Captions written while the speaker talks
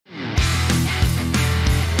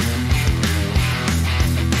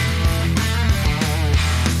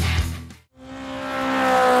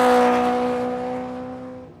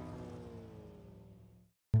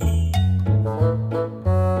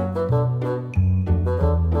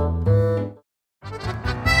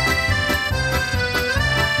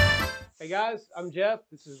guys, I'm Jeff.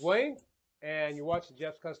 This is Wayne, and you're watching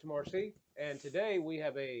Jeff's Custom RC. And today we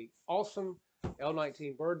have a awesome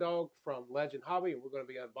L-19 BIRDDOG from Legend Hobby, and we're going to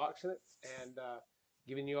be unboxing it and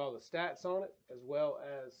giving you all the stats on it, as well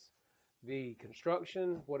as the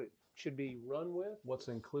construction, what it should be run with, what's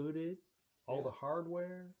included, all the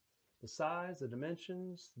hardware, the size, the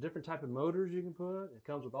dimensions, different type of motors you can put. It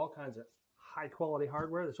comes with all kinds of high quality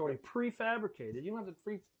hardware that's already prefabricated. You don't have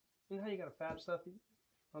to you know how you got to fab stuff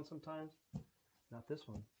on sometimes? Not this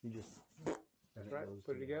one. You just that's right,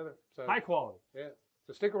 put it together. So high quality. Yeah.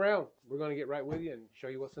 So stick around. We're going to get right with you and show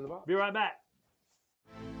you what's in the box. Be right back.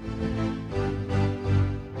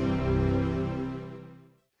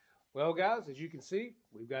 Well, guys, as you can see,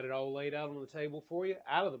 we've got it all laid out on the table for you,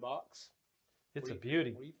 out of the box. It's a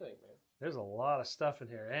beauty. What do you think, man? There's a lot of stuff in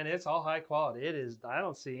here, and it's all high quality. It is. I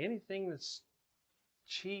don't see anything that's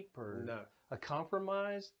cheap or a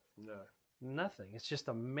compromise. No. Nothing. It's just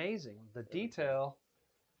amazing. The detail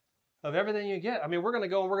of everything you get. I mean, we're going to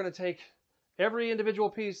go and we're going to take every individual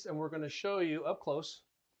piece and we're going to show you up close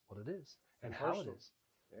what it is and how it is.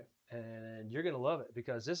 Yeah. And you're going to love it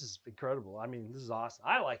because this is incredible. I mean, this is awesome.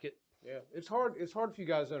 I like it. Yeah, it's hard for you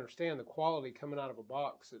guys to understand the quality coming out of a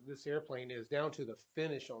box that this airplane is, down to the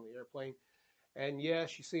finish on the airplane. And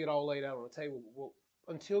yes, you see it all laid out on the table. Well,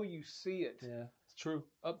 until you see it, yeah, it's true,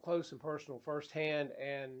 up close and personal, firsthand,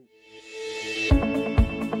 and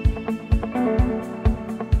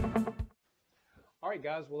all right,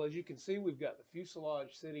 guys. Well, as you can see, we've got the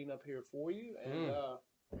fuselage sitting up here for you, and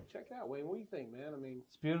check it out, Wayne. What do you think, man? I mean,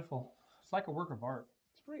 it's beautiful. It's like a work of art.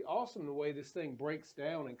 It's pretty awesome the way this thing breaks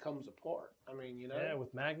down and comes apart. I mean, you know. Yeah,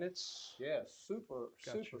 with magnets. Yeah, super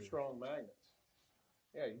strong magnets.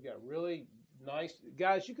 Yeah, you got really nice,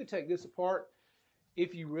 guys. You could take this apart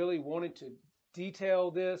if you really wanted to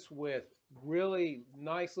detail this with really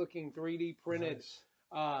nice looking 3D printed,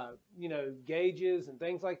 you know, gauges and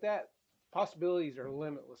things like that. Possibilities are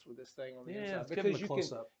limitless with this thing on the inside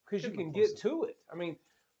because you can get to it. I mean,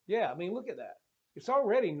 yeah, I mean, look at that. It's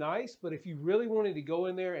already nice, but if you really wanted to go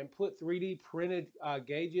in there and put 3D printed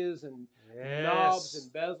gauges and knobs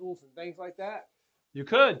and bezels and things like that, you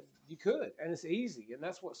could. You could, and it's easy, and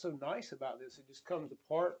that's what's so nice about this. It just comes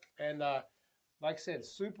apart, and like I said,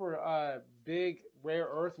 super big rare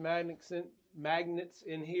earth magnets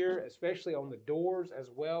in here, especially on the doors as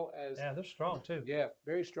well as. Yeah, they're strong too. Yeah,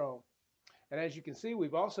 very strong. And as you can see,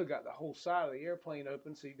 we've also got the whole side of the airplane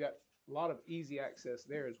open, so you've got a lot of easy access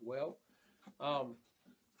there as well.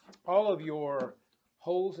 All of your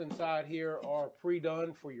holes inside here are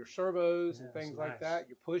pre-done for your servos and things like that,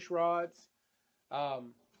 your push rods.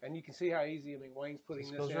 And you can see how easy, I mean, Wayne's putting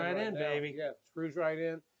this goes right in, baby. Yeah, screws right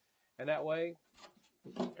in. And that way,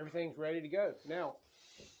 everything's ready to go. Now,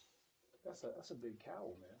 that's a big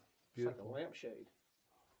cowl, man. Beautiful. It's like a lampshade.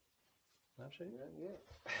 Lampshade?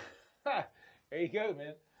 Yeah. There you go,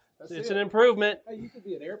 man. It's an improvement. Hey, you could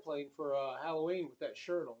be an airplane for Halloween with that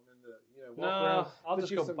shirt on and walk no, around. I'll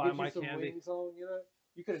just go buy my some candy. Wings on, you know.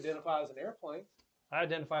 You could identify as an airplane. I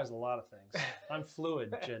identify as a lot of things. I'm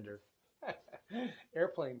fluid gender.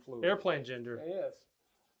 Airplane fluid. Airplane gender. Yes.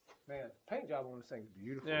 Man, paint job on this thing is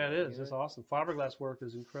beautiful. Yeah, it is. It's awesome. Fiberglass work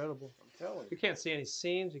is incredible. I'm telling you. You can't see any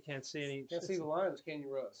seams. You can't see any. You can't see the lines, can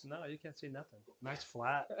you, Russ? No, you can't see nothing. Nice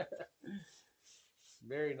flat.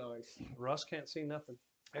 Very nice. Russ can't see nothing.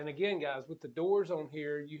 And again, guys, with the doors on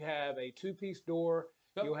here, you have a two-piece door.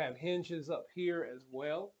 Yep. You'll have hinges up here as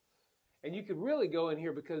well. And you could really go in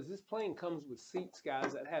here because this plane comes with seats,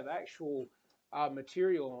 guys, that have actual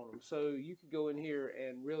material on them. So you could go in here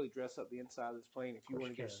and really dress up the inside of this plane if you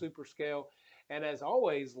want to get a super scale. And as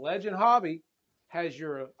always, Legend Hobby has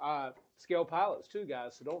your scale pilots too,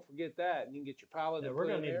 guys. So don't forget that. And you can get your pilot. Yeah, we're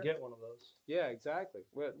going to need to get one of those. Yeah, exactly.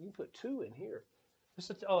 Well, you can put two in here.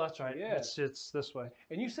 Oh, that's right. Yeah. It's this way.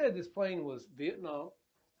 And you said this plane was Vietnam.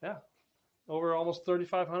 Yeah. Over almost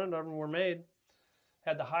 3,500 of them were made.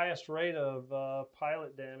 Had the highest rate of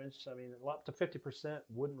pilot damage. I mean, up to 50%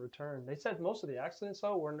 wouldn't return. They said most of the accidents,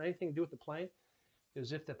 though, weren't anything to do with the plane. It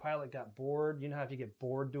was if the pilot got bored. You know how if you get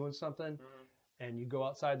bored doing something and you go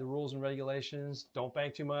outside the rules and regulations, don't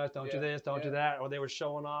bank too much, don't do this, don't do that, or they were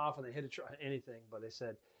showing off and they hit anything. But they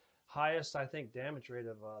said highest, I think, damage rate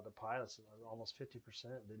of the pilots, almost 50%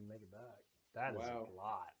 didn't make it back. That is a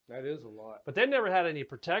lot. That is a lot. But they never had any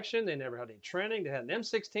protection. They never had any training. They had an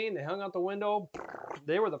M16. They hung out the window.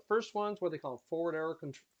 They were the first ones, what they call forward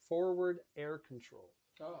air control.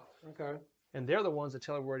 Oh, okay. And they're the ones that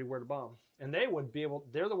tell everybody where to bomb. And they would be able,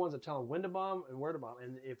 they're the ones that tell them when to bomb and where to bomb.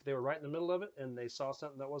 And if they were right in the middle of it and they saw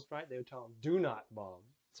something that wasn't right, they would tell them, do not bomb.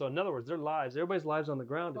 So in other words, their lives, everybody's lives on the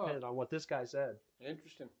ground depended on what this guy said.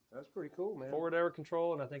 Interesting. That's pretty cool, man. Forward air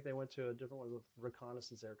control, and I think they went to a different one with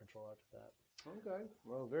reconnaissance air control after that. Okay.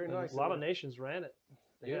 Well, very And nice. a lot of nations ran it.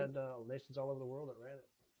 They Yeah. had nations all over the world that ran it.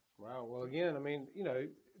 Wow. Well, again, I mean, you know,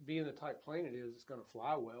 being the type plane it is, it's going to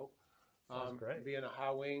fly well. Sounds great. Being a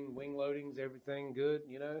high wing loadings, everything good,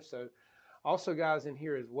 you know. So, also, guys, in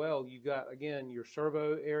here as well, you got, again, your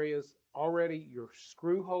servo areas already. Your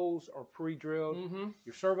screw holes are pre-drilled.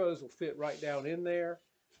 Your servos will fit right down in there.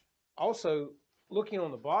 Also, looking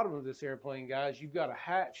on the bottom of this airplane, guys, you've got a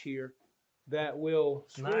hatch here that will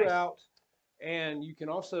screw out, and you can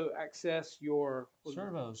also access your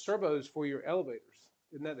servos for your elevators.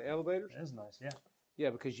 Isn't that the elevators? That is nice, yeah. Yeah,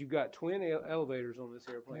 because you've got twin elevators on this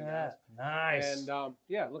airplane, guys. Nice. And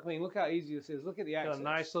yeah, look how easy this is. Look at the access. Got a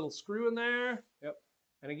nice little screw in there. Yep.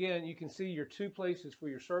 And again, you can see your 2 places for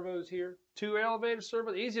your servos here. 2 elevator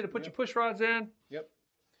servos, easy to put your push rods in. Yep.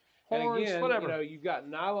 Horns, and again, whatever. you know, you've got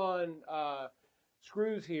nylon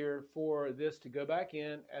screws here for this to go back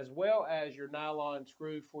in, as well as your nylon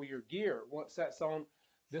screw for your gear. Once that's on,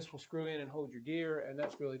 this will screw in and hold your gear, and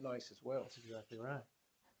that's really nice as well. That's exactly right.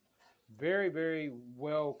 Very, very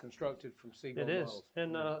well constructed from SEAGULL Models. It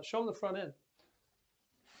is. And show them the front end.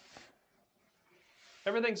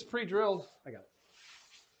 Everything's pre-drilled. I got it.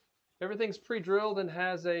 Everything's pre-drilled and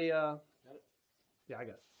has a, yeah, I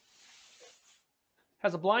got it.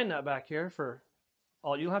 Has a blind nut back here for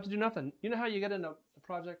all. You don't have to do nothing. You know how you get in a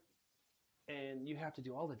project and you have to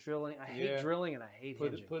do all the drilling? I hate drilling and I hate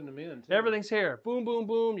hinging. Putting them in, too. Everything's here. Boom, boom,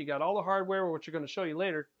 boom. You got all the hardware, which you're going to show you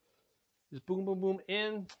later. Just boom, boom, boom,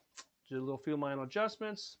 in. Do a little fuel line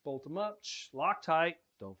adjustments, bolt them up, Loctite.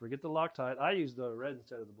 Don't forget the Loctite. I use the red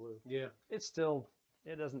instead of the blue. Yeah. It's still,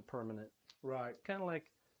 it isn't permanent. Right. Kind of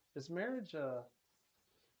like, is marriage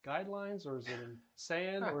guidelines, or is it in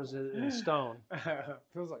sand, or is it in stone?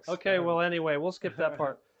 Feels like Okay, stone. well, anyway, we'll skip that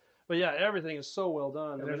part. But yeah, everything is so well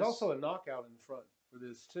done. And there's also a knockout in the front for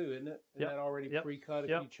this too, isn't it? Isn't that already pre-cut if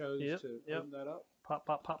you chose to open that up? Pop,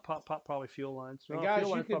 pop, pop, pop, pop, probably fuel lines. And guys,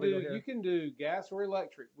 you can do gas or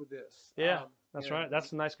electric with this. Yeah, that's right.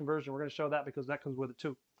 That's a nice conversion. We're going to show that because that comes with it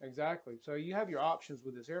too. Exactly. So you have your options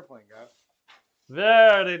with this airplane, guys.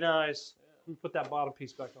 Very nice. Let me put that bottom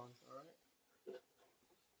piece back on. All right.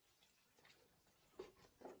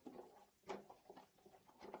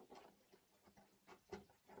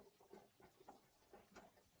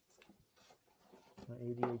 My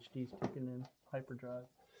ADHD's kicking in. Hyperdrive.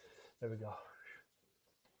 There we go.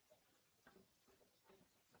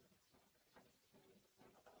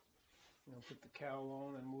 I'll put the cowl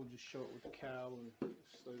on, and we'll just show it with the cowl, and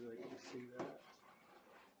so they can see that.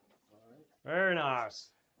 All right. Very nice.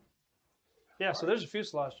 Yeah, so there's a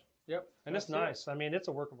fuselage. Yep. And it's nice. I mean, it's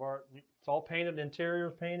a work of art. It's all painted,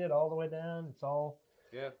 interior's painted all the way down. It's all,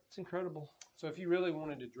 it's incredible. So if you really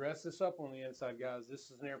wanted to dress this up on the inside, guys,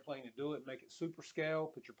 this is an airplane to do it. Make it super scale.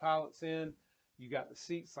 Put your pilots in. You got the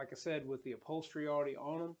seats, like I said, with the upholstery already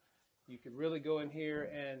on them. You could really go in here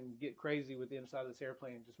and get crazy with the inside of this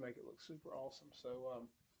airplane and just make it look super awesome. So,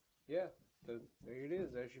 yeah, so there it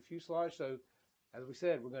is. There's your fuselage. So, as we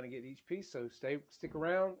said, we're going to get each piece. So, stick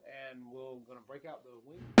around, and we're going to break out the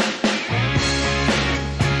wing.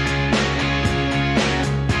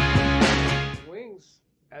 Wings,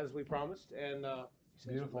 as we promised, and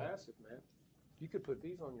beautiful, massive, man. You could put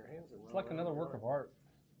these on your hands. It's like another work of art.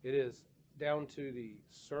 It is, down to the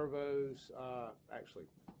servos, actually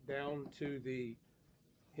down to the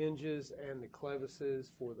hinges and the clevises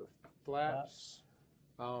for the flaps.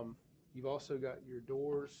 You've also got your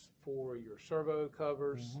doors for your servo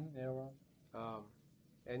covers.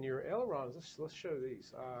 And your ailerons. Let's show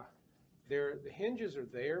these. The hinges are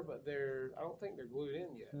there, but I don't think they're glued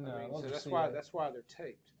in yet. No, I mean, so that's why they're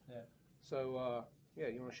taped. Yeah. So yeah,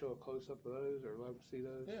 you want to show a close up of those, or let them see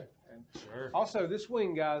those? Yeah. And also, this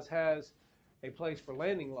wing, guys, has a place for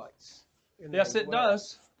landing lights. Yes, it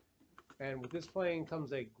does. And with this plane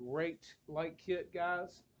comes a great light kit,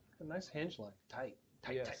 guys. A nice hinge line. Tight.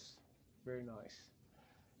 Tight. Very nice.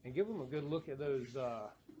 And give them a good look at those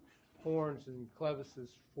horns and clevises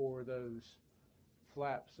for those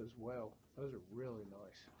flaps as well. Those are really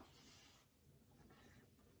nice.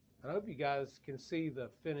 I hope you guys can see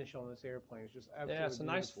the finish on this airplane. It's just absolutely it's a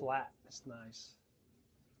nice beautiful. flat. It's nice.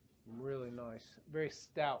 Really nice. Very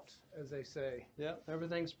stout, as they say. Yep.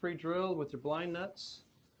 Everything's pre-drilled with your blind nuts.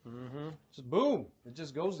 Just boom. It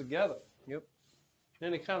just goes together. Yep.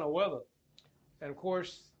 Any kind of weather. And of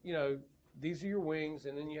course, you know, these are your wings,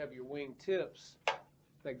 and then you have your wing tips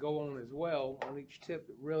that go on as well on each tip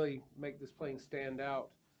that really make this plane stand out,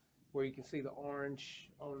 where you can see the orange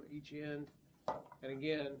on each end. And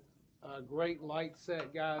again, great light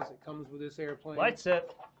set, guys, that comes with this airplane. Light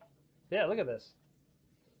set. Yeah, look at this.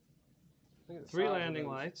 Look at the 3 size of landing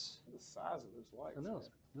those- lights. The size of those lights. I know, man.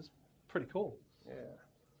 this is pretty cool. Yeah.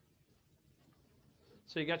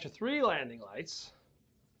 So you got your 3 landing lights.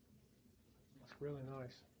 That's really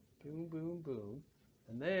nice. Boom, boom, boom.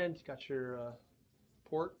 And then you got your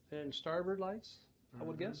port and starboard lights, I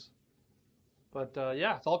would guess. But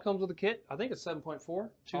yeah, it all comes with a kit. I think it's 7.4,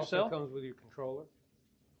 2 Also cell. comes with your controller.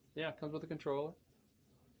 Yeah, it comes with a controller.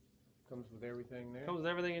 Comes with everything there. Comes with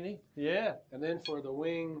everything you need. Yeah. And then for the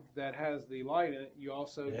wing that has the light in it, you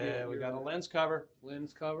also get we your got a lens cover.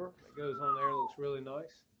 lens cover that goes on there. Looks really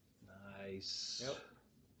nice. Nice. Yep.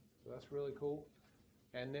 So that's really cool.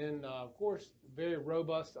 And then, of course, very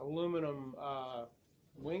robust aluminum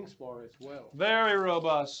wing spar as well. Very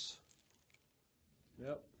robust.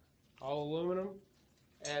 Yep. All aluminum.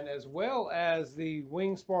 And as well as the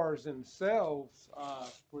wing spars themselves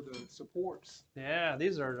for the supports. Yeah,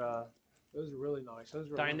 these are Those are really nice. Those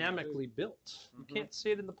are dynamically built. You Mhm. can't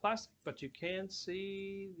see it in the plastic, but you can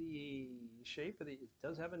see the shape of the. It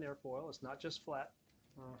does have an airfoil. It's not just flat.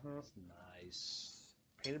 It's nice.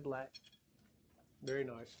 Painted black. Very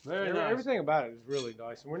nice. Very nice. Everything about it is really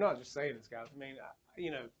nice. And we're not just saying this, guys. I mean,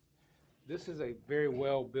 you know, this is a very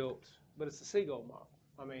well built, but it's a Seagull model.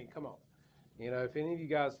 I mean, come on. You know, if any of you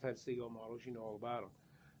guys have had Seagull models, you know all about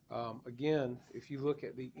them. Again, if you look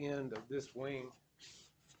at the end of this wing,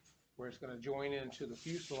 where it's going to join into the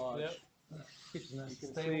fuselage, you can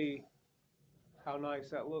see how nice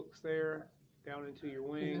that looks there, down into your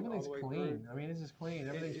wing. Everything's all the way clean. through. I mean, this is clean.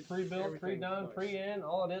 Everything's It's- pre-built, everything's pre-done, nice. pre-in,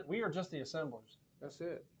 all it is. We are just the assemblers. That's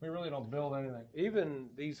it. We really don't build anything. Even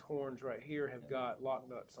these horns right here have got lock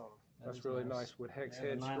nuts on them. That That's is really nice. nice with hex And the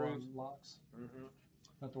head nylon screws. locks. hmm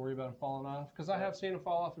Not have to worry about them falling off, because I have seen them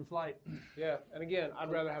fall off in flight. Yeah, and again,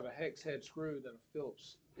 I'd rather have a hex head screw than a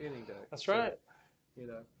Phillips any day. That's So, right. You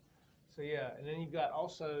know. So yeah, and then you've got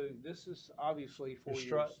also, this is obviously for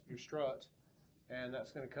Your your strut. strut, and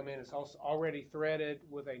that's going to come in. It's also already threaded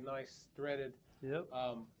with a nice threaded Yep.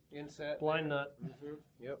 inset. Blind nut.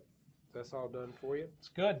 Yep, that's all done for you. It's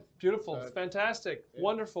good. Beautiful. So- It's fantastic. Yeah.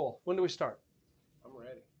 Wonderful. When do we start? I'm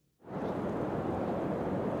ready.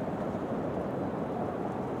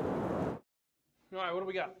 All right, what do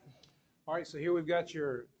we got? All right, so here we've got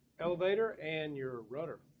your elevator and your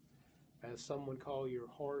rudder, as some would call your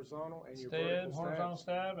horizontal and your vertical horizontal stabs.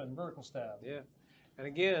 stab, and vertical stab. Yeah, and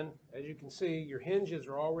again, as you can see, your hinges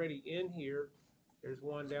are already in here. There's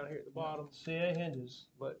one down here at the bottom, CA hinges.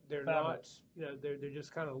 but they're Fabric. not, you know, they're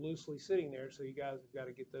just kind of loosely sitting there. So you guys have got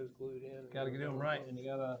to get those glued in. Got to get them right, and you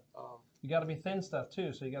gotta Um, be thin stuff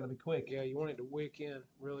too, so you gotta be quick. yeah, you want it to wick in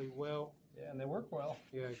really well. Yeah, and they work well.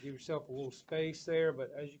 Yeah, give yourself a little space there,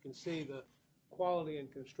 but as you can see, the quality and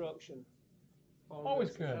construction on Always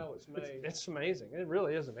this good. and how it's made. It's amazing. It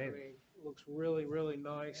really is I amazing. mean, it looks really, really Yeah,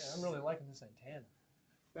 nice. I'm really liking this antenna.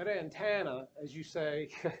 That antenna, as you say,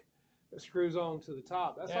 that screws on to the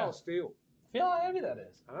top, that's Yeah. all steel. Feel how heavy that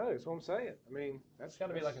is. I know, that's what I'm saying. I mean, It's got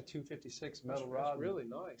to be like a 256 metal that's rod. really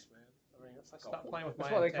nice, man. I mean, that's like Stop a, playing with that's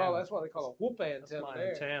my what antenna. that's what they call a whoop antenna my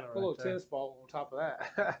there. antenna Put a little right there. tennis ball on top of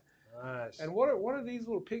that. Nice. And what are these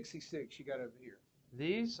little pixie sticks you got over here?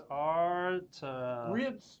 These are to,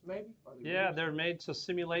 Ribs, maybe? Are they yeah, ribs? they're made to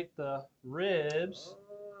simulate the ribs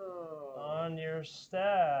Oh. on your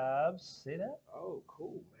stabs. See that? Oh,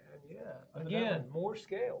 cool, man. Yeah. Look at Again, that one. more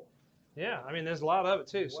scale. Yeah, I mean, there's a lot of it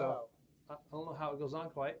too. So Wow. I don't know how it goes on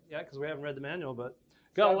quite yet because we haven't read the manual, but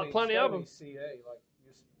got plenty of them. CA, like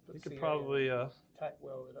just put You could CA probably, and tack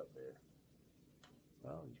weld it up there.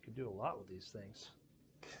 well, you could do a lot with these things.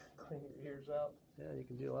 Clean your ears out. Yeah, you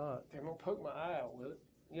can do a lot. I'm gonna poke my eye out with it.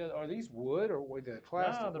 Yeah, are these wood or were they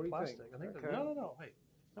plastic? No, What they're do you plastic. think? I think Okay. no, wait,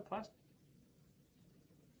 not plastic.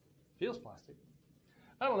 Feels plastic.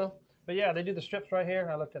 I don't know, but yeah, they do the strips right here.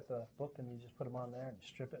 I looked at the book, and you just put them on there and you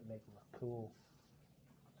strip it and make them look cool.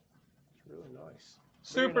 It's really nice.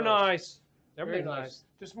 Super nice. nice. Very Everything's nice.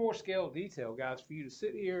 Just more scale detail, guys, for you to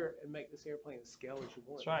sit here and make this airplane as scale as you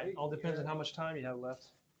want. That's right. Hey, All depends yeah, on how much time you have left.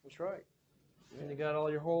 That's right. And you got all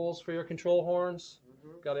your holes for your control horns.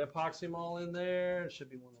 Mhm. Got the epoxy them all in there. There should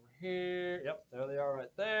be one over here. Yep, there they are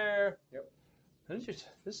right there. Yep. And it's just,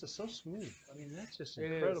 this is so smooth. I mean, that's just It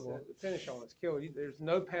is. incredible. The finish on it's killer. There's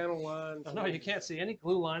no panel lines. No, you can't see any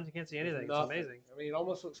glue lines. You can't see anything. It's Nothing. amazing. I mean, it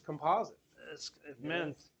almost looks composite. Man,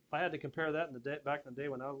 if I had to compare that in the day, back in the day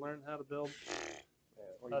when I was learning how to build, Yeah,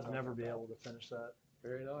 what are you I'd talking never be about? able to finish that.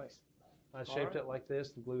 Very nice. I shaped it like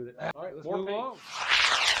this and glued it. All right, let's More move paint. on.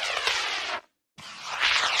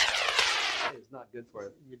 It's not good for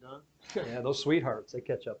it. You done? Yeah, those sweethearts, they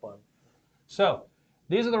catch up on. So,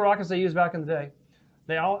 these are the rockets they used back in the day.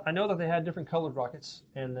 I know that they had different colored rockets,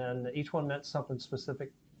 and then each one meant something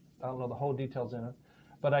specific. I don't know the whole details in it,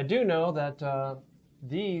 but I do know that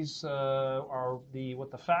these are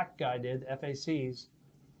what the FAC guy did, FACs.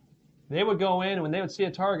 They would go in, and when they would see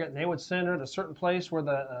a target, and they would send it at a certain place where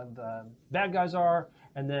the bad guys are,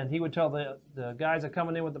 and then he would tell the guys that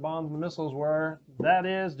coming in with the bombs and the missiles where that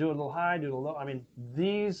is, do it a little high, do it a little low. I mean,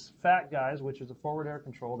 these FAC guys, which is a forward air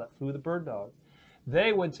control that flew the BIRDDOG,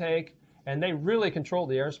 they would take, and they really controlled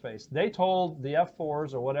the airspace. They told the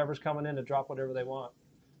F4s or whatever's coming in to drop whatever they want,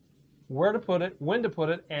 where to put it, when to put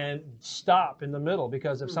it, and stop in the middle,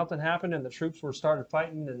 because if something happened and the troops were started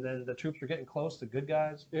fighting and then the troops were getting close to good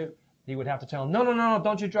guys, he would have to tell them, no, no, no, no,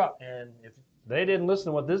 don't you drop. And if they didn't listen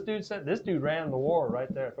to what this dude said, this dude ran the war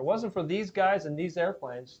right there. If it wasn't for these guys and these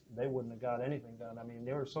airplanes, they wouldn't have got anything done. I mean,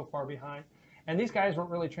 they were so far behind. And these guys weren't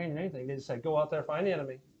really trained in anything. They just said, go out there, find the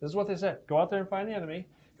enemy. This is what they said. Go out there and find the enemy.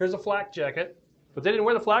 Here's a flak jacket. But they didn't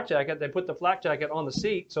wear the flak jacket. They put the flak jacket on the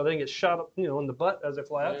seat so they didn't get shot up, you know, in the butt as they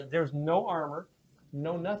fly out. There's no armor,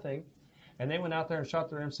 no nothing. And they went out there and shot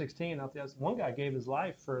their M16 out there. One guy gave his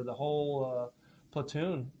life for the whole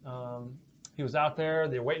platoon. He was out there.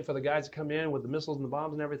 They were waiting for the guys to come in with the missiles and the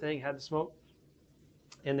bombs and everything, had the smoke.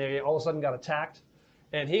 And they all of a sudden got attacked.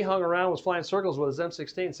 And he hung around, was flying circles with his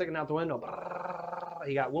M16, sticking out the window.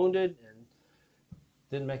 He got wounded and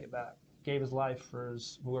didn't make it back. Gave his life for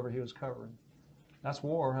whoever he was covering. That's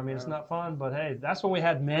war. I mean, it's not fun, but hey, that's when we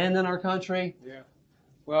had men in our country. Yeah.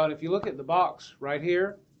 Well, and if you look at the box right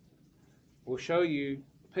here, we'll show you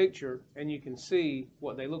a picture, and you can see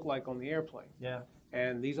what they look like on the airplane. Yeah.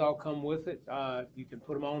 And these all come with it. You can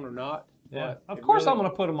put them on or not. Yeah. Of course really I'm going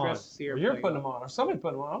to put them on. You're putting them on. Or somebody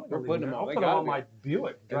put them on. We're putting them on. I'll put them on my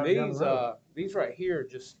Buick. And these right here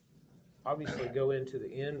just obviously go into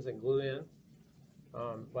the ends and glue in,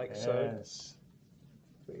 like so.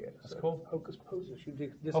 So yeah, that's cool. Hocus pocus, you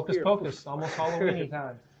disappear. Hocus pocus, almost Halloween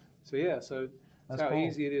time. So yeah, so that's how cool.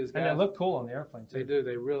 easy it is, guys. And they look cool on the airplane too. They do.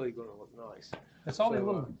 They really going to look nice. It's all these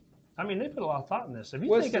little. I mean, they put a lot of thought in this. If you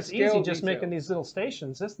What's think the it's scale easy just detail? making these little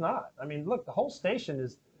stations, it's not. I mean, look, the whole station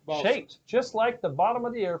is Balls. shaped just like the bottom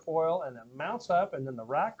of the airfoil, and it mounts up, and then the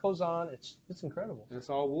rack goes on. It's incredible. And it's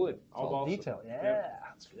all wood, all detail. Yeah,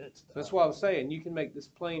 that's good stuff. That's what I was saying. You can make this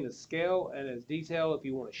plane as scale and as detail if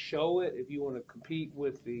you want to show it, if you want to compete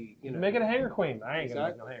with the, you know. Make it a hangar queen. I ain't gonna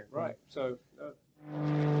make Exactly. no hangar queen. Right. So.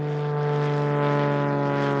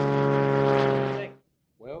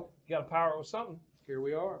 Well, you got to power it with something. Here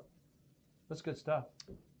we are. That's good stuff.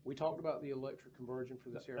 We talked about the electric conversion for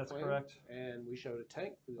this airplane. That's correct. And we showed a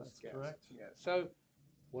tank for this That's gas. correct. Yeah. So,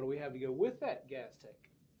 what do we have to go with that gas tank?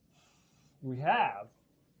 We have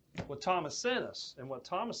what Thomas sent us, and what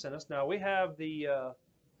Thomas sent us. Now we have the.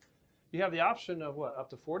 You have the option of what, up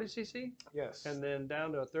to 40 cc? Yes. And then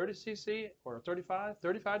down to a 30 cc or a 35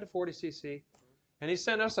 to 40 cc. And he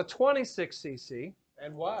sent us a 26 cc.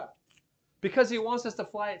 And why? Because he wants us to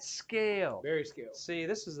fly at scale. Very scale. See,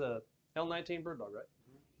 this is a L-19 BIRDDOG, right?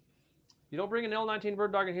 You don't bring an L-19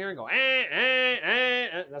 BIRDDOG in here and go,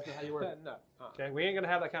 That's not how you work it. No. Okay, we ain't going to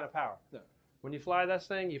have that kind of power. No. When you fly this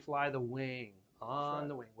thing, you fly the wing, on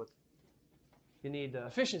the wing. You need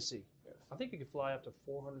efficiency. Yes. I think you can fly up to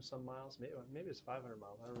 400 some miles. Maybe it's 500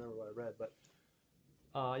 miles. I don't remember what I read. But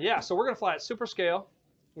yeah, so we're going to fly at super scale.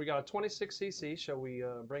 We got a 26 cc. Shall we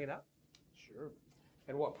bring it out? Sure.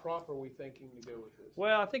 And what prop are we thinking to go with this?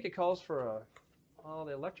 Well, I think it calls for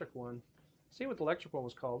the electric one. See what the electric one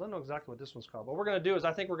was called. I don't know exactly what this one's called. What we're going to do is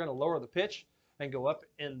I think we're going to lower the pitch and go up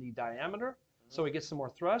in the diameter so we get some more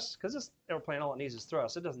thrust. Because this airplane, all it needs is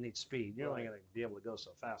thrust. It doesn't need speed. You're only going to be able to go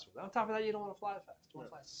so fast with it. On top of that, you don't want to fly fast. You want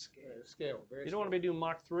to fly scale. Yeah, scale. Very You don't want to be doing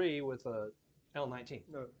Mach 3 with a L-19.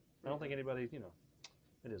 No. I don't think anybody,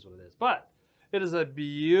 it is what it is. But it is a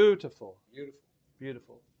beautiful,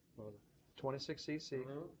 beautiful motor. 26 cc.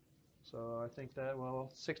 So I think that,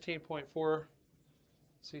 16.4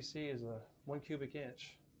 cc is a 1 cubic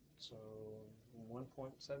inch. So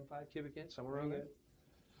 1.75 cubic inch, somewhere around there.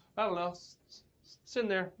 I don't know. It's in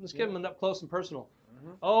there. Let's give them an up close and personal.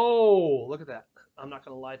 Oh, look at that. I'm not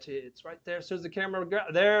going to lie to you. It's right there. As soon as the camera,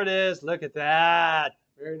 there it is. Look at that.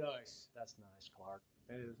 Very nice. That's nice, Clark.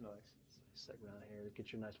 It is nice. Sit around here,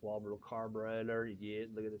 get your nice Walbro carburetor.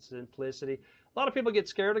 Look at the simplicity. A lot of people get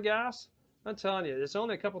scared of gas. I'm telling you, there's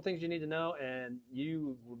only a couple things you need to know, and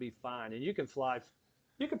you will be fine. And you can fly.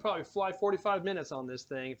 You can probably fly 45 minutes on this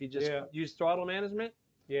thing if you just use throttle management.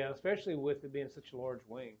 Yeah, especially with it being such a large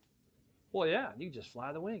wing. Well, yeah, you can just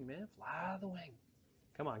fly the wing, man. Fly the wing.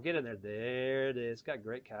 Come on, get in there. There it is. It's got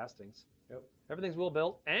great castings. Yep. Everything's well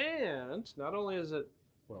built, and not only is it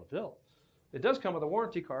well built, it does come with a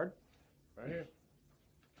warranty card. Right here.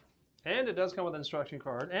 And it does come with an instruction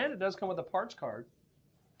card, and it does come with a parts card.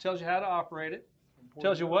 Tells you how to operate it,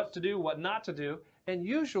 tells you what to do, what not to do, and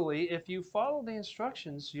usually if you follow the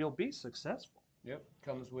instructions, you'll be successful. Yep,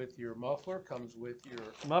 comes with your muffler, comes with your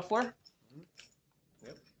muffler. Mm-hmm.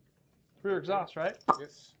 Yep. Rear exhaust, right?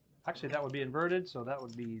 Yes. Actually, that would be inverted, so that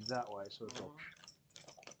would be that way. So it's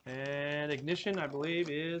and ignition, I believe,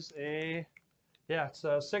 is a it's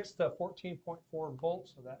a 6 to 14.4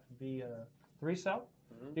 volts, so that would be a 3-cell.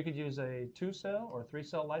 Mm-hmm. You could use a 2-cell or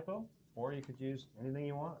 3-cell LiPo, or you could use anything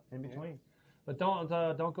you want in between. But don't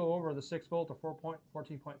go over the 6 volt or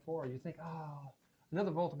 14.4. You think, oh,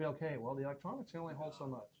 another volt will be okay. Well, the electronics can only hold so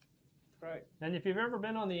much. Right. And if you've ever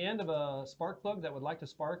been on the end of a spark plug that would like to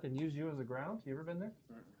spark and use you as a ground, you ever been there?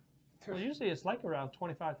 Well, usually it's like around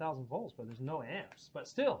 25,000 volts, but there's no amps. But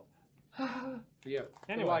still. Yeah.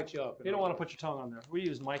 Anyway, light you up. You don't want to put your tongue on there. We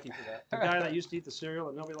use Mikey for that. The guy that used to eat the cereal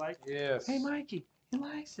that nobody liked. Yes. Hey, Mikey, he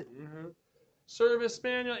likes it. Mm-hmm. Service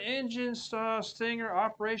manual, engine, stinger,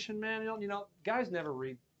 operation manual. You know, guys never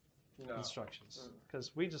read instructions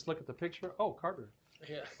because we just look at the picture. Oh, carburetor.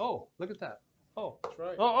 Yeah. Oh, look at that. Oh, that's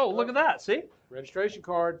right. Oh, look at that. See? Registration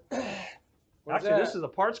card. Actually, this is a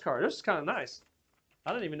parts card. This is kind of nice.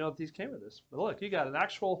 I didn't even know if these came with this. But look, you got an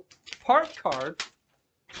actual part card,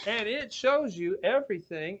 and it shows you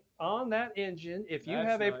everything on that engine. If you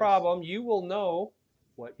have a problem, you will know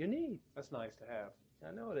what you need. That's nice to have.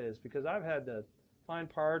 I know it is because I've had to find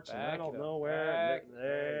parts and I don't know where.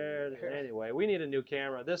 There. Anyway, we need a new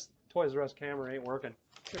camera. This Toys R Us camera ain't working.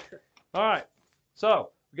 All right, so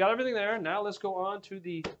we got everything there. Now let's go on to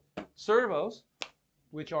the servos,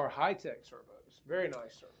 which are high-tech servos. Very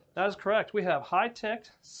nice servos. That is correct. We have high-tech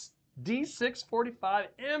D645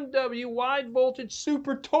 MW wide voltage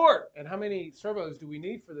super torque. And how many servos do we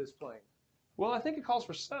need for this plane? Well, I think it calls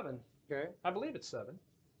for 7. Okay. I believe it's 7.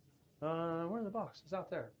 Where's the box? It's out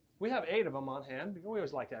there. We have 8 of them on hand because we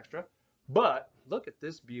always like extra. But look at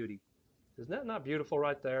this beauty. Isn't that not beautiful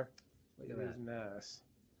right there? Look at that. It is nice.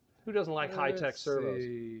 Who doesn't like high-tech servos?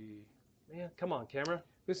 See. Man, come on, camera.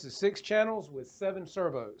 This is 6 channels with 7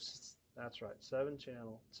 servos. That's right. 7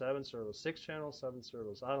 channel, 7 servos. 6 channels, 7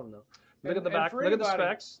 servos. I don't know. Look at the back. Look at the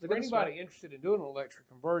specs. For anybody interested in doing an electric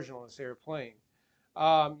conversion on this airplane,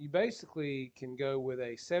 you basically can go with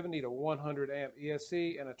a 70 to 100 amp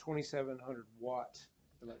ESC and a 2,700 watt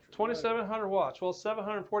electric. 2,700 watts. Well,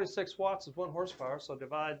 746 watts is 1 horsepower, so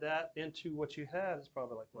divide that into what you had. It's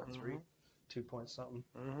probably like, what, 2 point something.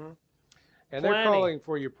 And they're calling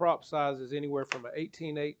for your prop sizes anywhere from an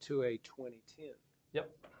 18.8 to a 2010.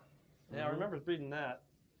 Yep. Yeah, I remember reading that.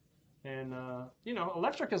 And, you know,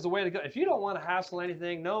 electric is the way to go. If you don't want to hassle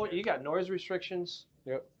anything, you got noise restrictions.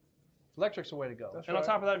 Yep. Electric's the way to go. That's and on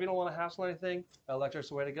top of that, if you don't want to hassle anything, electric's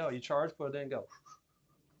the way to go. You charge, put it in, go.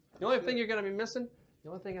 The only thing you're going to be missing, the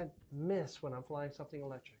only thing I miss when I'm flying something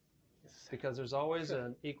electric, because there's always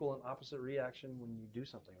an equal and opposite reaction when you do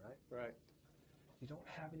something, right? Right. You don't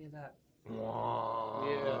have any of that.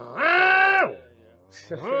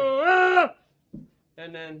 Yeah.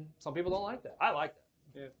 And then some people don't like that. I like that.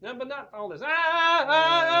 Yeah. No, but not all this.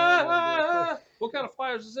 What kind of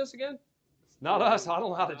flyers is this again? Not us. I don't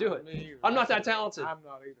know how to do it. I'm not that talented. I'm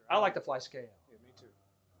not either. I like to fly scale. Yeah, me too.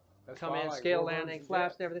 That's Come in, scale landing,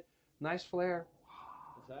 flaps and everything. Nice flare.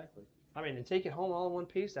 Exactly. I mean, and take it home all in one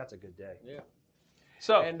piece. That's a good day. Yeah.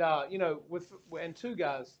 So, and you know, and two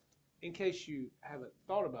guys, in case you haven't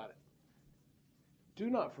thought about it, do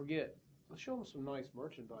not forget. Let's show them some nice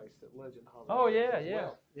merchandise that Legend Hobby. Oh has yeah, as yeah,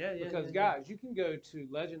 well. yeah. Because guys, you can go to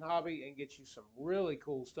Legend Hobby and get you some really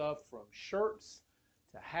cool stuff, from shirts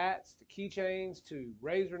to hats to keychains to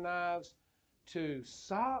razor knives to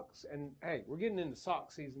socks. And hey, we're getting into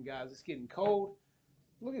sock season, guys. It's getting cold.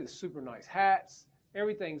 Look at the super nice hats.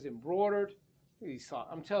 Everything's embroidered. Look at these socks.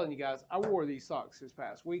 I'm telling you guys, I wore these socks this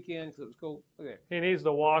past weekend because it was cold. Look at He needs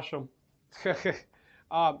to wash them.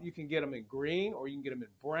 You can get them in green, or you can get them in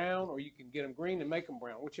brown, or you can get them green and make them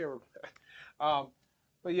brown, whichever.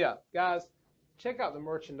 But yeah, guys, check out the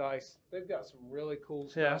merchandise. They've got some really cool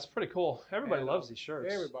stuff. Yeah, it's pretty cool. Everybody loves these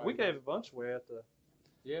shirts. Everybody. We gave a bunch away at the.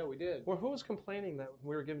 Yeah, we did. Well, who was complaining that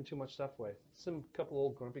we were giving too much stuff away? Some couple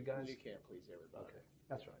old grumpy guys. You can't please everybody. Okay,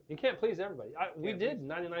 that's right. You can't please everybody. We did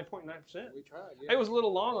 99.9%. We tried. Yeah. It was a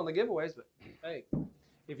little long on the giveaways, but hey,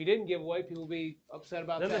 if you didn't give away, people will be upset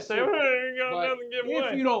about then that. They say, too. "Hey, you got But nothing to give away."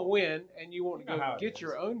 if you don't win and you want to You know go how it get is.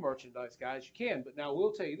 your own merchandise, guys, you can. But now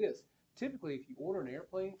we'll tell you this: typically, if you order an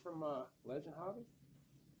airplane from Legend Hobby,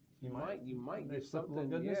 you might They get slip a little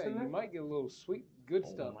something. goodness in there? You might get a little sweet, good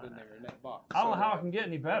stuff in there in that box. I don't know how it can get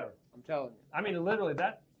any better. I'm telling you. I mean, literally,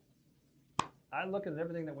 that. I look at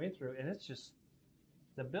everything that we went through, and it's just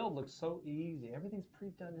The build looks so easy. Everything's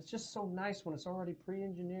pre-done. It's just so nice when it's already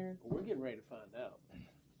pre-engineered. We're getting ready to find out.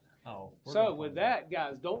 Oh. So with that,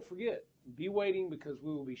 guys, don't forget, be waiting because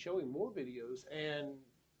we will be showing more videos and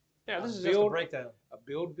this is just a breakdown. A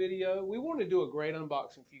build video. We want to do a great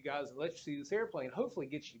unboxing for you guys and let you see this airplane. Hopefully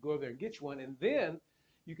get you to go over there and get you one. And then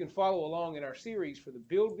you can follow along in our series for the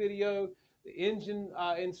build video, the engine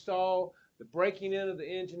install, the breaking in of the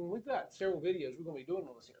engine. We've got several videos we're going to be doing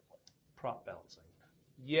on this airplane. Prop balancing.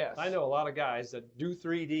 Yes. I know a lot of guys that do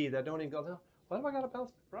 3D that don't even go, why have I got to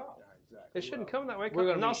balance the prop? Exactly. It shouldn't come that way.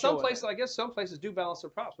 Now, some places, I guess some places do balance their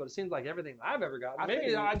props, but it seems like everything I've ever gotten. I think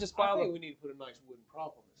we need to put a nice wooden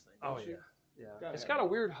prop on this thing. Oh, yeah. It's got a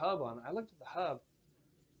weird hub on it. I looked at the hub.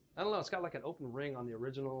 I don't know. It's got like an open ring on the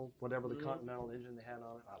original, whatever the Continental engine they had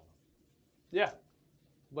on it. I don't know. Yeah.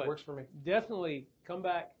 But works for me. Definitely come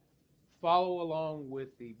back, follow along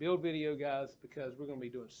with the build video, guys, because we're going to be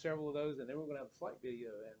doing several of those, and then we're going to have a flight video,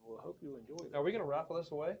 and we'll hope you enjoy it. Are we going to raffle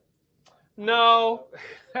this away? No.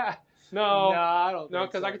 No. No, I don't No,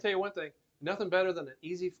 think because so. I can tell you one thing. Nothing better than an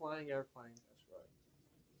easy flying airplane. That's right.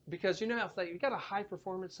 Because you know how you got a high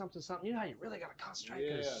performance something. You know how you really got to concentrate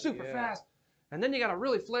because it's super yeah. fast. And then you got to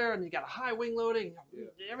really flare and you got a high wing loading.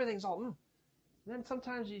 Everything's all. And then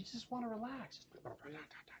sometimes you just want to relax.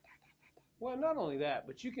 Well, not only that,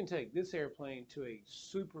 but you can take this airplane to a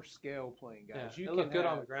super scale plane, guys. Yeah, you it can look good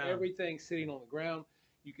have on the ground. everything sitting on the ground.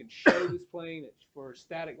 You can show this plane for a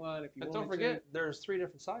static line if you want to. Don't forget, there's 3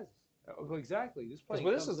 different sizes. Oh, exactly. This plane.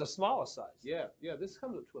 Well, this is the smallest size. Yeah. This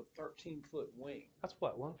comes up to a 13-foot wing. That's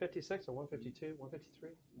what, 156 or 152, 153?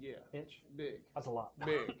 Yeah. Inch? Big. That's a lot.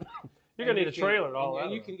 Big. You're going to need a trailer and all that.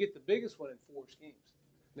 And you can get the biggest one in 4 schemes.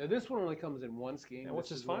 Now, this one only comes in 1 scheme. Yeah,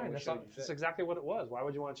 which is fine. That's exactly what it was. Why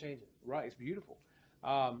would you want to change it? Right. It's beautiful.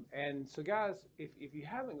 And so, guys, if you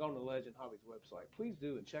haven't gone to Legend Hobbies website, please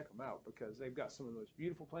do and check them out because they've got some of the most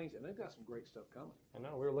beautiful planes and they've got some great stuff coming. I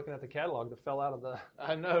know. We were looking at the catalog that fell out of the.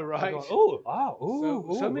 I know, right?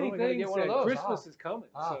 So many things. Get one of those. Christmas is coming.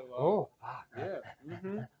 So,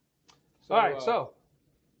 yeah. All right. So,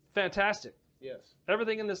 fantastic. Yes.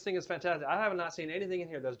 Everything in this thing is fantastic. I have not seen anything in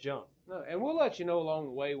here that's junk. No, and we'll let you know along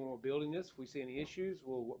the way when we're building this. If we see any issues,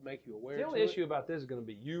 we'll make you aware. The only issue about this is going to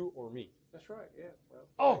be you or me. That's right. Yeah. Well,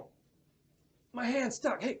 oh, my hand's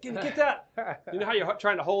stuck. Hey, get that. You know how you're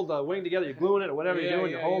trying to hold the wing together, you're gluing it or whatever you're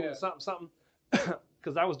doing, you're holding something.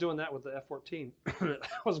 Because I was doing that with the F-14. I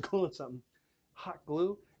was gluing something. Hot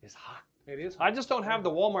glue is hot. It is hot. I just don't have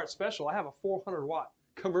the Walmart special. I have a 400-watt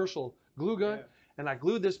commercial glue gun, and I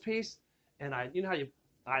glued this piece, and you know how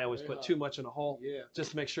I always put too much in a hole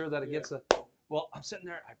just to make sure that it gets a. Well, I'm sitting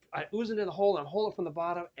there, I oozed into the hole, and I'm holding it from the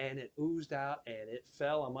bottom, and it oozed out, and it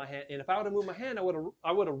fell on my hand. And if I would have moved my hand, I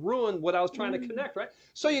would have ruined what I was trying to connect, right?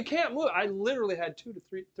 So you can't move. I literally had 2 to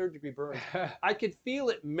 3 third-degree burns. I could feel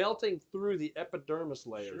it melting through the epidermis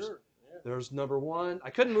layers. Sure. Yeah. There's number 1. I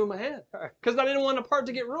couldn't move my hand because I didn't want the part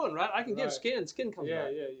to get ruined, right? I can give skin. Skin comes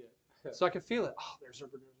back. Yeah. So I could feel it. Oh, there's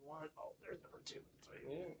number 1. Oh, there's number 2.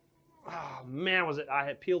 3. Oh, man, I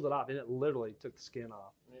had peeled it off, and it literally took the skin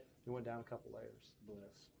off. It went down a couple layers.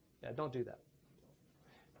 Bless. Yeah, don't do that.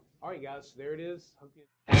 All right, guys, so there it is. Hope you...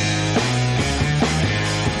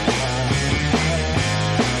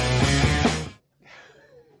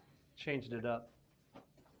 Changed it up.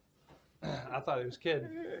 I thought he was kidding.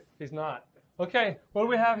 He's not. Okay, what do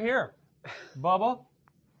we have here? Bubba?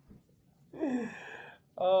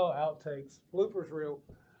 Oh, outtakes. Bloopers reel.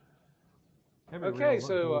 Okay,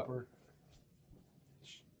 so...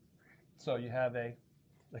 so you have a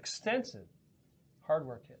extensive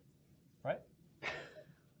hardware kit, right?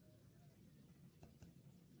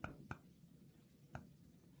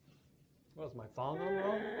 Was my thong on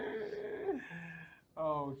wrong?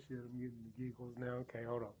 Oh shit, I'm getting the giggles now. Okay,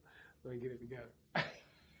 hold on. Let me get it together.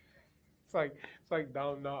 It's like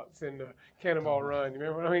Don Knotts in Cannonball Run. You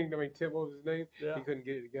remember? I mean, Tim, what was his name? Yeah. He couldn't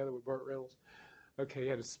get it together with Burt Reynolds. Okay, you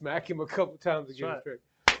had to smack him a couple times to get it straight.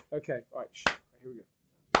 Okay, all right, here we go.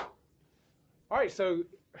 All right,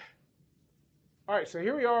 so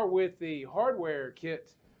here we are with the hardware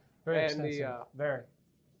kit and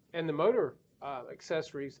the motor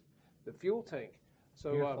accessories, the fuel tank.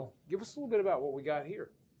 So give us a little bit about what we got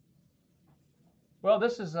here. Well,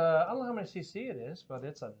 this is I don't know how many cc it is, but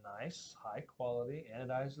it's a nice, high quality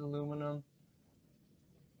anodized aluminum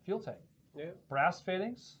fuel tank. Yeah. Brass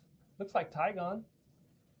fittings. Looks like Tygon.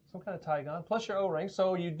 Some kind of Tygon. Plus your O-ring.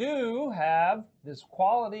 So you do have this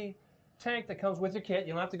quality tank that comes with your kit.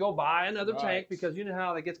 You don't have to go buy another tank because you know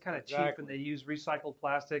how it gets kind of cheap and they use recycled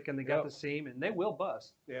plastic and they got the seam and they will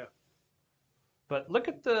bust. Yeah. But look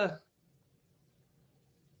at the,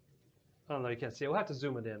 I don't know, you can't see it. We'll have to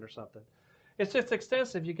zoom it in or something. It's just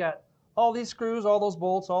extensive. You got all these screws, all those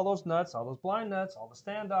bolts, all those nuts, all those blind nuts, all the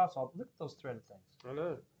standoffs. Look at those threaded things. I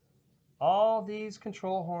know. All these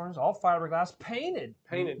control horns, all fiberglass, painted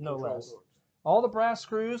no less. Horns. All the brass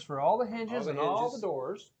screws for all the hinges and all the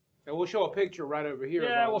doors. And we'll show a picture right over here.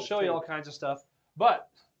 Yeah, we'll show you all kinds of stuff. But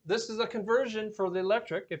this is a conversion for the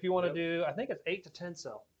electric if you want to do, I think it's 8 to 10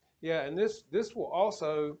 cell. Yeah, and this will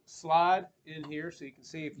also slide in here so you can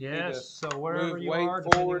see if you need to so wherever move you weight are,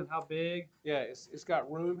 forward. depending on how big. Yeah, it's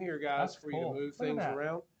got room here, guys, for you to move things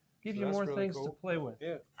around. Gives you more things to play with.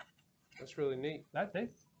 Yeah, that's really neat. They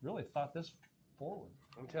really thought this forward.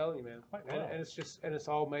 I'm telling you, man. And it's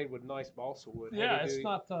all made with nice balsa wood. Yeah, it's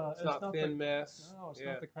not thin mess. No, it's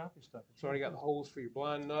not the crappy stuff. It's already got the holes for your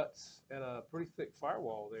blind nuts and a pretty thick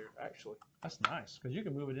firewall there, actually. That's nice because you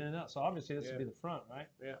can move it in and out. So obviously this would be the front, right?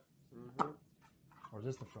 Yeah. Or is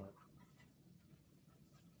this the front?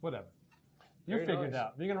 Whatever. You figure it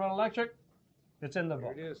out. If you're gonna run electric, it's in the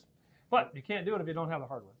vault. There it is. But you can't do it if you don't have the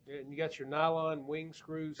hardware. Yeah, and you got your nylon wing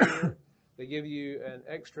screws here. They give you an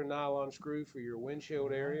extra nylon screw for your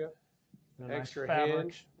windshield area. Extra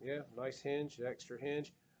hinge. Yeah, nice hinge, extra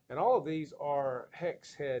hinge. And all of these are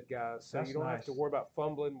hex head, guys. So you don't have to worry about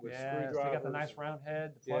fumbling with screwdrivers. So you got the nice round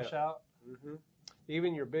head to flush out.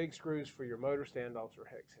 Even your big screws for your motor standoffs are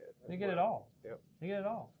hex head. You get it all. Yep. You get it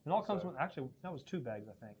all. It all comes with, actually, that was 2 bags,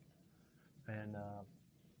 I think. And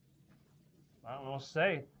I don't know what to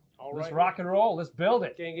say. All let's rock and roll. Let's build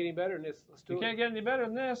it. Can't get any better than this. Let's do it. You can't get any better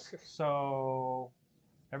than this. So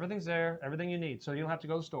everything's there, everything you need. So you don't have to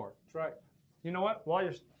go to the store. That's right. You know what? While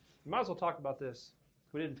you might as well talk about this.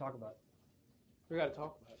 We didn't talk about it. We got to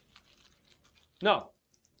talk about it. No.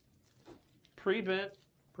 Pre-bent.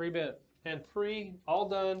 Pre-bent. And all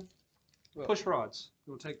done push rods.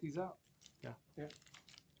 You want to take these out? Yeah. Yeah.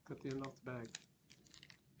 Cut the end off the bag.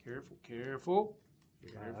 Careful, careful.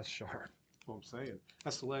 Wow, that's sharp. That's what I'm saying.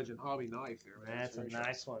 That's the Legend Hobby knife there. Man. That's a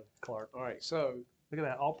nice one, Clark. All right, so. Look at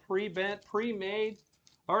that. All pre-bent, pre-made.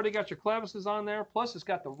 Already got your clevises on there. Plus, it's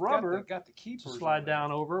got the rubber. Got the keepers. To slide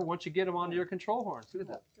down over once you get them onto your control horns. Look at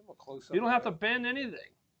that. Give them a close up. You don't have to bend anything.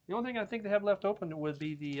 The only thing I think they have left open would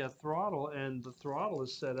be the throttle, and the throttle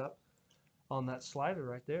is set up on that slider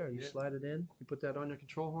right there. You slide it in, you put that on your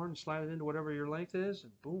control horn, you slide it into whatever your length is,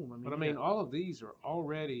 and boom. But I mean, all of these are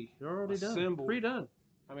already done, pre-done.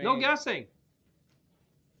 I mean, no guessing.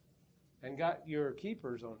 And got your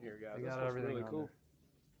keepers on here, guys. That's everything really cool.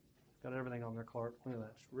 Got everything on there, Clark. Look at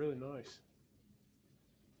that. It's really nice.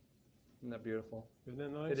 Isn't that beautiful? Isn't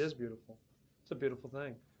that nice? It is beautiful. It's a beautiful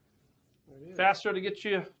thing. Faster to get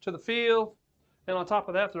you to the field. And on top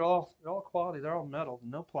of that, they're all quality. They're all metal,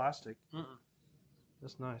 no plastic.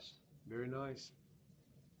 That's nice. Very nice.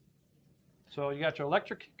 So you got your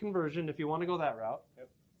electric conversion if you want to go that route. Yep.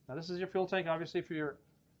 Now this is your fuel tank, obviously, for your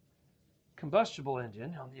combustible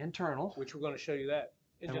engine on the internal. Which we're going to show you that.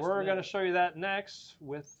 And we're going to show you that next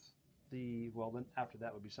with the, well, then after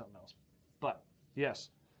that would be something else. But yes,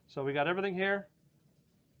 so we got everything here.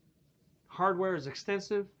 Hardware is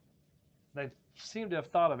extensive. They seem to have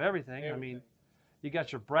thought of everything. I mean, you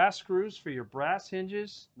got your brass screws for your brass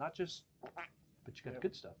hinges, not just, but you got the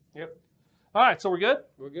good stuff. Yep. All right, so we're good?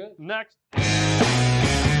 We're good. Next.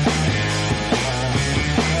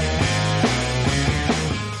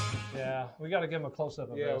 Yeah, we got to give them a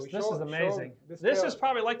close-up of this. This is amazing. This is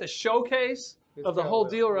probably like the showcase of the whole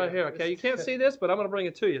deal right here, okay? You can't see this, but I'm going to bring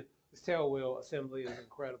it to you. This tail wheel assembly is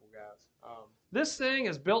incredible, guys. This thing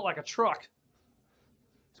is built like a truck.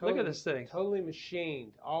 Look at this thing. Totally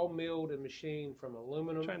machined, all milled and machined from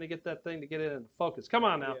aluminum. I'm trying to get that thing to get it in focus. Come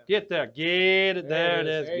on now. Get there. Get it. There it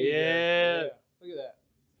is. Get it. Look at that.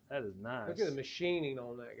 That is nice. Look at the machining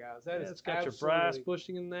on that, guys. That is it's got your brass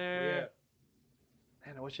bushing in there.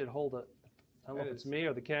 Man, I wish it'd hold it. I don't know if it's me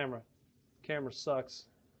or the camera. The camera sucks.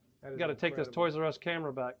 You got to take this Toys R Us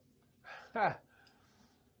camera back.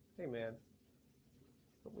 Hey, man.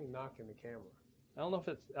 Don't be knocking the camera. I don't know if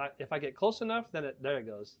it's, if I get close enough, then there it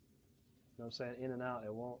goes. You know what I'm saying? In and out,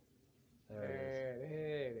 it won't. There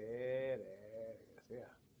it is. Yeah.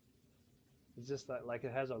 It's just like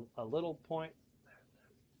it has a little point.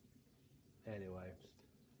 Anyway.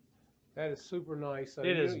 That is super nice.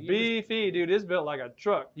 It is beefy, dude. It's built like a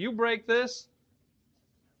truck. You break this,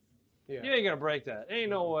 you ain't going to break that. Ain't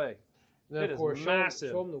no way. Then, it is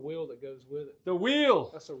massive. Show them the wheel that goes with it. The wheel.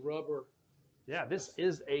 That's a rubber. Yeah, this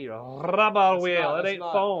is a rubber wheel. It ain't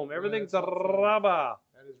foam. Everything's a rubber.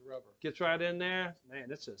 That is rubber. Gets right in there. Man,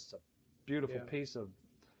 it's just a beautiful piece of...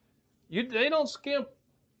 They don't skimp.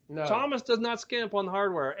 No. Thomas does not skimp on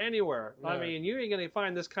hardware anywhere. No. I mean, you ain't going to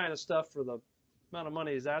find this kind of stuff for the amount of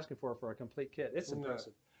money he's asking for a complete kit. It's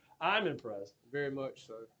impressive. I'm impressed. Very much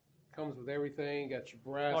so. Comes with everything. Got your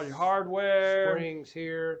brass. All your hardware. Springs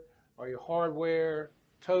here. All your hardware.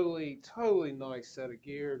 Totally nice set of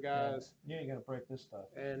gear, guys. Yeah, you ain't gonna break this stuff.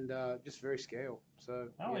 And just very scale. So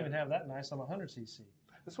I don't even have that nice on 100cc.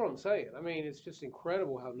 That's what I'm saying. I mean, it's just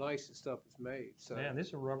incredible how nice this stuff is made. So man,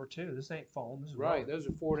 these are rubber too. This ain't foam. This is right. rubber. Those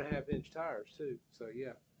are 4.5-inch tires too. So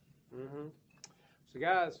yeah. So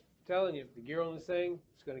guys, I'm telling you, the gear on this thing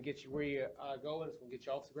is going to get you where you going. It's going to get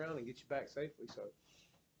you off the ground and get you back safely. So.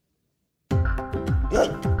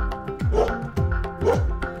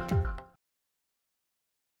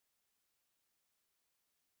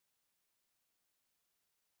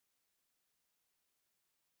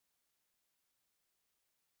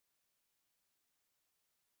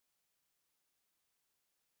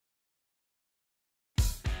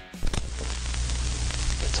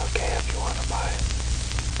 It's okay if you want to buy it.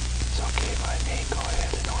 It's okay by me. Go ahead.